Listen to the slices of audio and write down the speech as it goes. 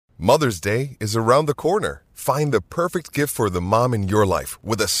Mother's Day is around the corner. Find the perfect gift for the mom in your life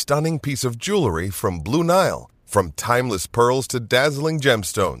with a stunning piece of jewelry from Blue Nile. From timeless pearls to dazzling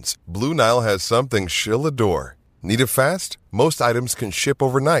gemstones, Blue Nile has something she'll adore. Need it fast? Most items can ship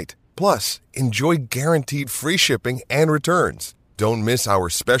overnight. Plus, enjoy guaranteed free shipping and returns. Don't miss our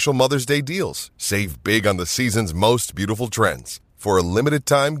special Mother's Day deals. Save big on the season's most beautiful trends. For a limited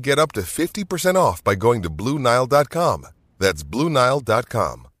time, get up to 50% off by going to BlueNile.com. That's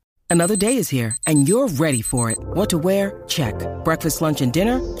BlueNile.com. Another day is here, and you're ready for it. What to wear? Check. Breakfast, lunch, and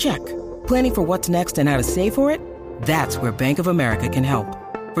dinner? Check. Planning for what's next and how to save for it? That's where Bank of America can help.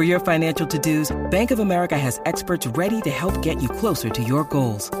 For your financial to-dos, Bank of America has experts ready to help get you closer to your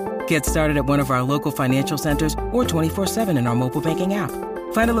goals. Get started at one of our local financial centers or 24/7 in our mobile banking app.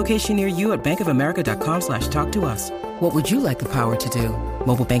 Find a location near you at bankofamerica.com/talktous. What would you like the power to do?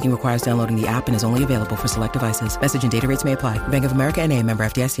 Mobile banking requires downloading the app and is only available for select devices. Message and data rates may apply. Bank of America N.A., member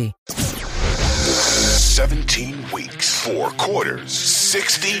FDIC. 17 weeks, 4 quarters,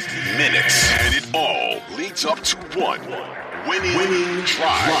 60 minutes, and it all leads up to one winning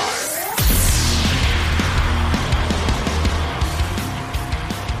drive.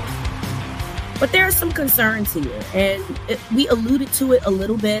 But there are some concerns here, and we alluded to it a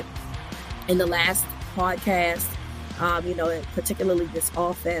little bit in the last podcast, particularly this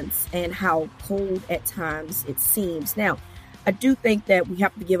offense and how cold at times it seems. Now, I do think that we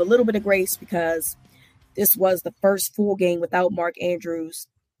have to give a little bit of grace because this was the first full game without Mark Andrews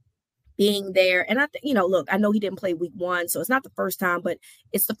being there. And I think, look, I know he didn't play week 1, so it's not the first time, but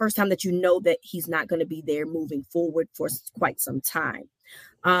it's the first time that you know that he's not going to be there moving forward for quite some time.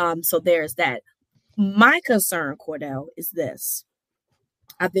 So there's that. My concern, Cordell, is this.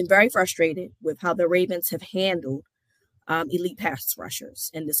 I've been very frustrated with how the Ravens have handled elite pass rushers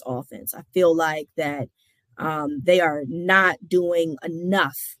in this offense. I feel like that they are not doing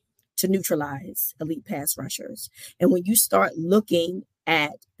enough to neutralize elite pass rushers. And when you start looking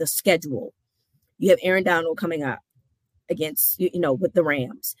at the schedule, you have Aaron Donald coming up against, with the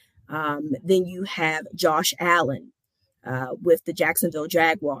Rams. Then you have Josh Allen with the Jacksonville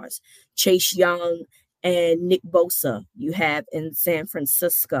Jaguars, Chase Young and Nick Bosa you have in San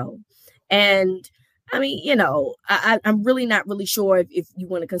Francisco. And I mean, I'm really not really sure if you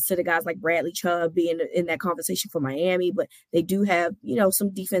want to consider guys like Bradley Chubb being in that conversation for Miami, but they do have, some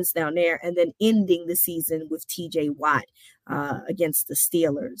defense down there, and then ending the season with TJ Watt against the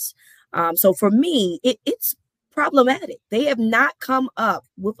Steelers. So for me, it's problematic. They have not come up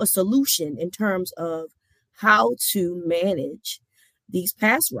with a solution in terms of how to manage these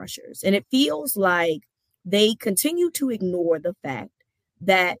pass rushers. And it feels like they continue to ignore the fact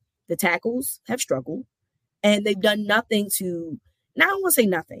that the tackles have struggled and they've done nothing to, now I don't want to say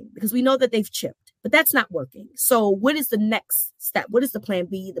nothing because we know that they've chipped, but that's not working. So what is the next step? What is the plan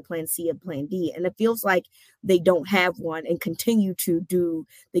B, the plan C, and plan D? And it feels like they don't have one and continue to do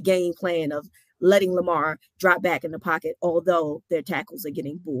the game plan of letting Lamar drop back in the pocket, although their tackles are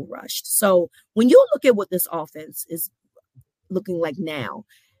getting bull rushed. So when you look at what this offense is looking like now,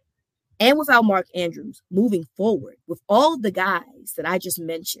 and without Mark Andrews moving forward with all the guys that I just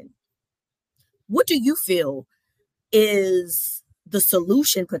mentioned, what do you feel is the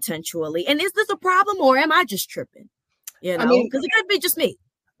solution potentially? And is this a problem or am I just tripping? Because it could be just me.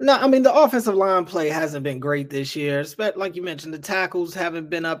 No, I mean, the offensive line play hasn't been great this year. Like you mentioned, the tackles haven't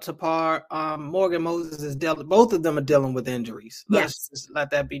been up to par. Morgan Moses is both of them are dealing with injuries. Let's just let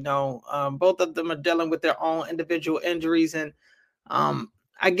that be known. Both of them are dealing with their own individual injuries. And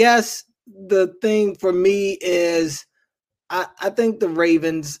I guess the thing for me is I think the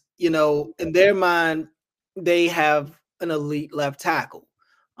Ravens, in their mind, they have an elite left tackle.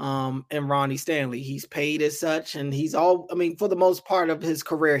 And Ronnie Stanley, he's paid as such, and for the most part of his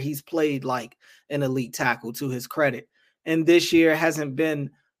career, he's played like an elite tackle to his credit. And this year hasn't been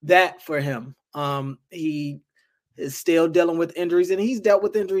that for him. He is still dealing with injuries, and he's dealt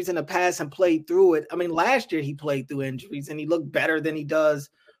with injuries in the past and played through it. I mean, last year he played through injuries and he looked better than he does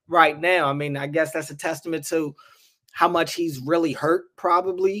right now. I mean, I guess that's a testament to how much he's really hurt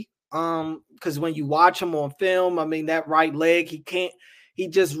probably. Because when you watch him on film, I mean, that right leg, he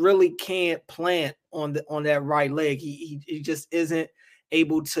just really can't plant on that right leg. He just isn't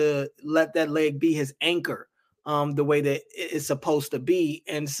able to let that leg be his anchor the way that it's supposed to be.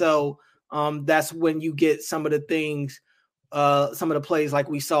 And so that's when you get some of the things, some of the plays like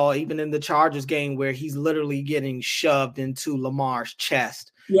we saw even in the Chargers game where he's literally getting shoved into Lamar's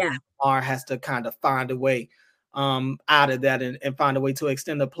chest. Yeah. Lamar has to kind of find a way out of that and find a way to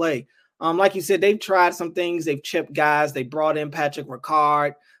extend the play. Like you said, they've tried some things. They've chipped guys. They brought in Patrick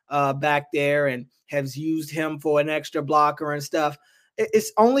Ricard back there and has used him for an extra blocker and stuff.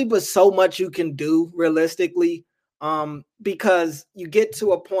 it's only but so much you can do realistically, because you get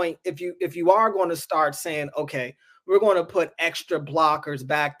to a point if you are going to start saying, okay, we're going to put extra blockers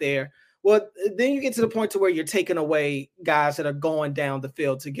back there. Well, then you get to the point to where you're taking away guys that are going down the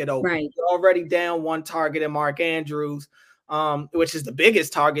field to get open. Right. You're already down one target in Mark Andrews, which is the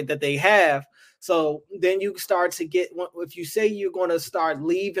biggest target that they have. So then you start to get, if you say you're going to start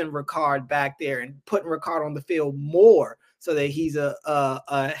leaving Ricard back there and putting Ricard on the field more so that he's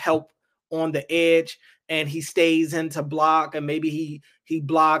a help on the edge and he stays in to block, and maybe he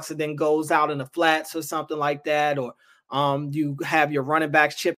blocks and then goes out in the flats or something like that, or you have your running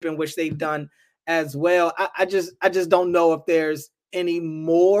backs chipping, which they've done as well. I just don't know if there's any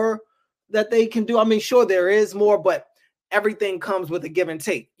more that they can do. I mean, sure, there is more, but everything comes with a give and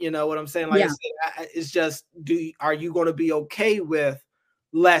take. You know what I'm saying? Like I said, it's just, are you going to be okay with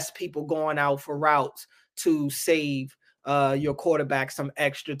less people going out for routes to save your quarterback some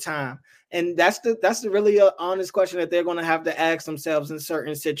extra time? And that's the really honest question that they're going to have to ask themselves in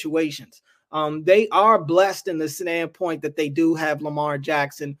certain situations. They are blessed in the standpoint that they do have Lamar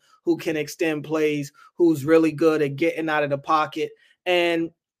Jackson, who can extend plays, who's really good at getting out of the pocket.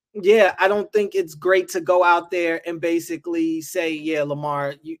 And yeah, I don't think it's great to go out there and basically say, yeah,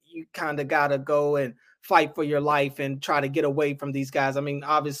 Lamar, you kind of got to go and fight for your life and try to get away from these guys. I mean,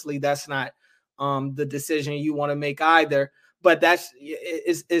 obviously that's not the decision you want to make either, but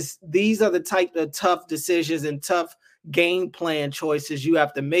these are the type of tough decisions and tough game plan choices you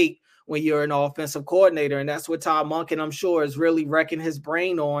have to make when you're an offensive coordinator. And that's what Todd Monken, I'm sure, is really wrecking his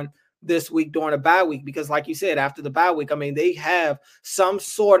brain on this week during a bye week, because like you said, after the bye week, I mean, they have some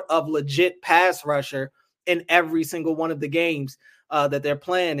sort of legit pass rusher in every single one of the games that they're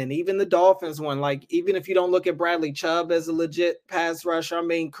playing. And even the Dolphins one, like, even if you don't look at Bradley Chubb as a legit pass rusher, I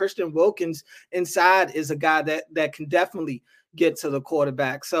mean, Christian Wilkins inside is a guy that can definitely get to the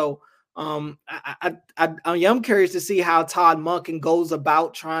quarterback. So I am curious to see how Todd Monken goes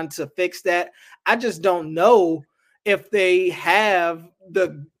about trying to fix that. I just don't know if they have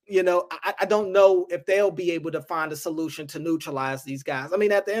I don't know if they'll be able to find a solution to neutralize these guys. I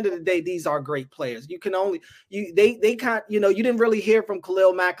mean, at the end of the day, these are great players. You can only they can't, you didn't really hear from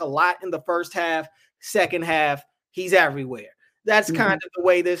Khalil Mack a lot in the first half. Second half, he's everywhere. That's kind of the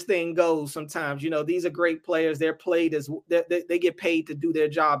way this thing goes sometimes. These are great players. They're played as they get paid to do their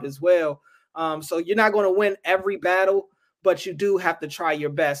job as well. So you're not going to win every battle, but you do have to try your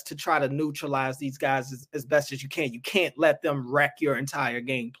best to try to neutralize these guys as best as you can. You can't let them wreck your entire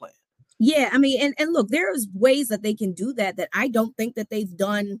game plan. Yeah, I mean, and look, there's ways that they can do that I don't think that they've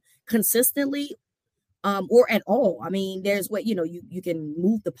done consistently or at all. I mean, there's what, you can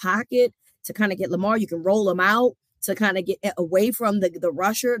move the pocket to kind of get Lamar. You can roll him out to kind of get away from the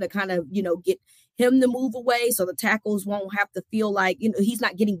rusher to kind of, get him to move away so the tackles won't have to feel like, he's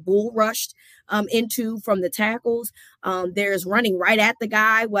not getting bull rushed into from the tackles. There's running right at the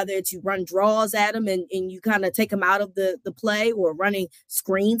guy, whether it's you run draws at him and you kind of take him out of the play, or running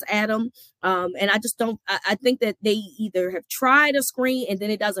screens at him. And I think that they either have tried a screen and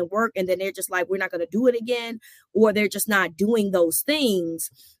then it doesn't work, and then they're just like, we're not going to do it again, or they're just not doing those things.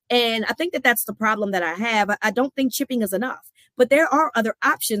 And I think that that's the problem that I have. I don't think chipping is enough, but there are other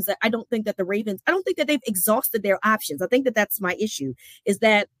options that I don't think that I don't think that they've exhausted their options. I think that that's my issue, is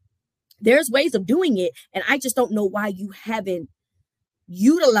that there's ways of doing it. And I just don't know why you haven't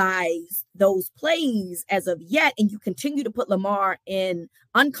utilized those plays as of yet. And you continue to put Lamar in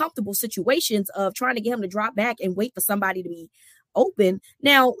uncomfortable situations of trying to get him to drop back and wait for somebody to be open.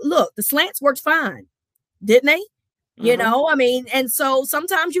 Now, look, the slants worked fine, didn't they? I mean, and so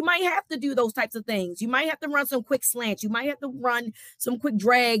sometimes you might have to do those types of things. You might have to run some quick slants. You might have to run some quick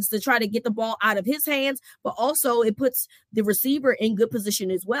drags to try to get the ball out of his hands. But also it puts the receiver in good position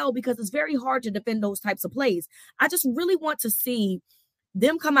as well, because it's very hard to defend those types of plays. I just really want to see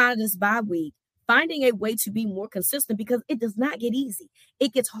them come out of this bye week finding a way to be more consistent, because it does not get easy.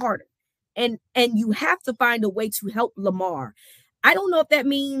 It gets harder. And you have to find a way to help Lamar. I don't know if that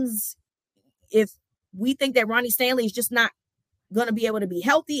means if we think that Ronnie Stanley is just not going to be able to be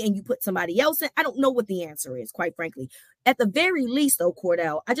healthy and you put somebody else in. I don't know what the answer is, quite frankly. At the very least, though,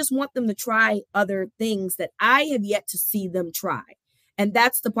 Cordell, I just want them to try other things that I have yet to see them try. And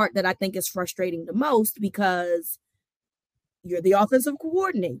that's the part that I think is frustrating the most, because you're the offensive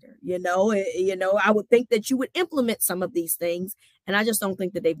coordinator. I would think that you would implement some of these things, and I just don't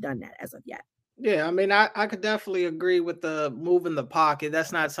think that they've done that as of yet. Yeah, I mean, I could definitely agree with the move in the pocket.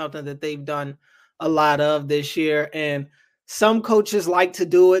 That's not something that they've done a lot of this year, and some coaches like to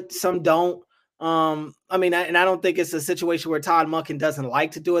do it, some don't. I mean, and I don't think it's a situation where Todd Monken doesn't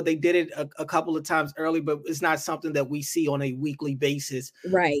like to do it. They did it a couple of times early, but it's not something that we see on a weekly basis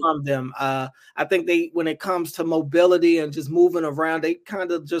from them. I think when it comes to mobility and just moving around, they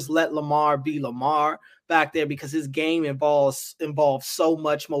kind of just let Lamar be Lamar back there because his game involves so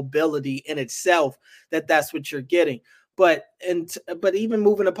much mobility in itself that's what you're getting. But even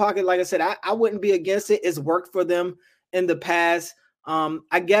moving the pocket, like I said, I wouldn't be against it. It's worked for them in the past.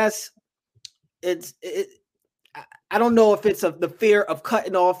 I guess I don't know if it's the fear of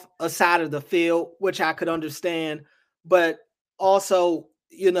cutting off a side of the field, which I could understand, but also,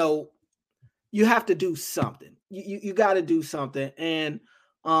 you have to do something. You got to do something. And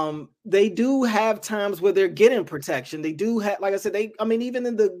they do have times where they're getting protection. They do have, like I said, even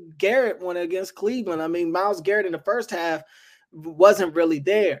in the Garrett one against Cleveland, Myles Garrett in the first half wasn't really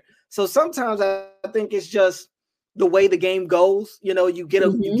there. So sometimes I think it's just the way the game goes. You get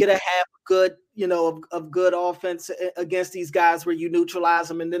a half good, of good offense against these guys where you neutralize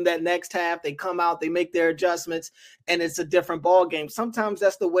them, and then that next half they come out, they make their adjustments, and it's a different ball game. Sometimes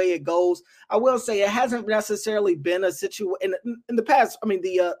that's the way it goes. I will say it hasn't necessarily been a situation in the past.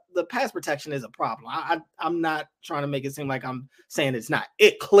 The pass protection is a problem. I'm not trying to make it seem like I'm saying it's not.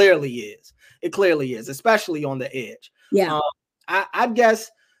 It clearly is. It clearly is, especially on the edge. Yeah. I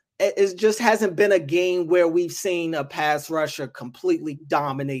guess it just hasn't been a game where we've seen a pass rusher completely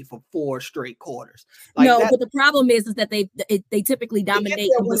dominate for 4 straight quarters. But the problem is that they typically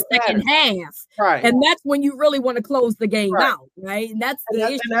dominate in the second half, right? And that's when you really want to close the game out, right? And that's the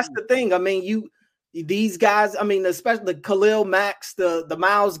issue. And that's the thing. These guys. Especially the Khalil Macks, the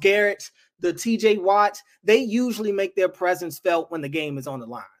Myles Garretts, the T.J. Watts. They usually make their presence felt when the game is on the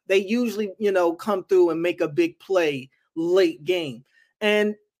line. They usually, come through and make a big play late game.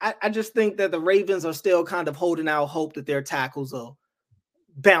 And I just think that the Ravens are still kind of holding out hope that their tackles will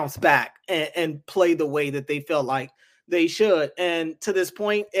bounce back and play the way that they felt like they should. And to this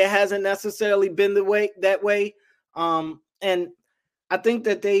point, it hasn't necessarily been that way. And I think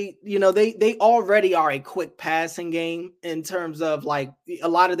that they already are a quick passing game in terms of like a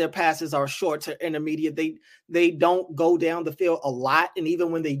lot of their passes are short to intermediate. They don't go down the field a lot. And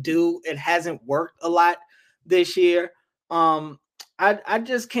even when they do, it hasn't worked a lot this year. I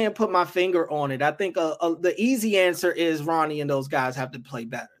just can't put my finger on it. I think the easy answer is Ronnie and those guys have to play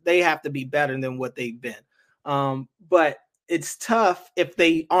better. They have to be better than what they've been. But it's tough if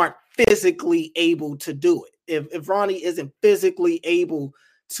they aren't physically able to do it. If Ronnie isn't physically able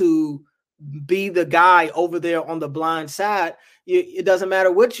to be the guy over there on the blind side, it doesn't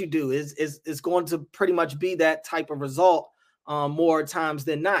matter what you do. It's going to pretty much be that type of result. More times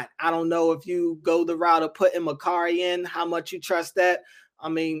than not. I don't know if you go the route of putting Makari in, how much you trust that.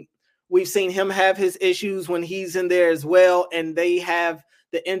 We've seen him have his issues when he's in there as well, and they have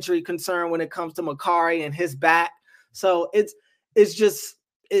the injury concern when it comes to Makari and his back. So it's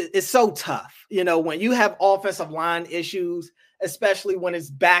so tough, when you have offensive line issues, especially when it's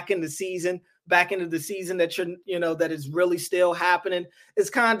back into the season that that is really still happening. It's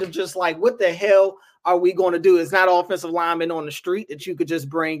kind of just like, what the hell are we going to do? It's not offensive linemen on the street that you could just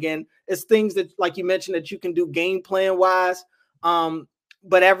bring in. It's things that, like you mentioned, that you can do game plan wise.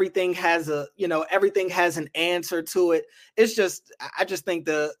 But everything has an answer to it. I just think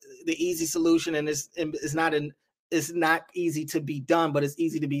the easy solution, and it's not easy to be done, but it's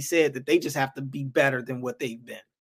easy to be said, that they just have to be better than what they've been.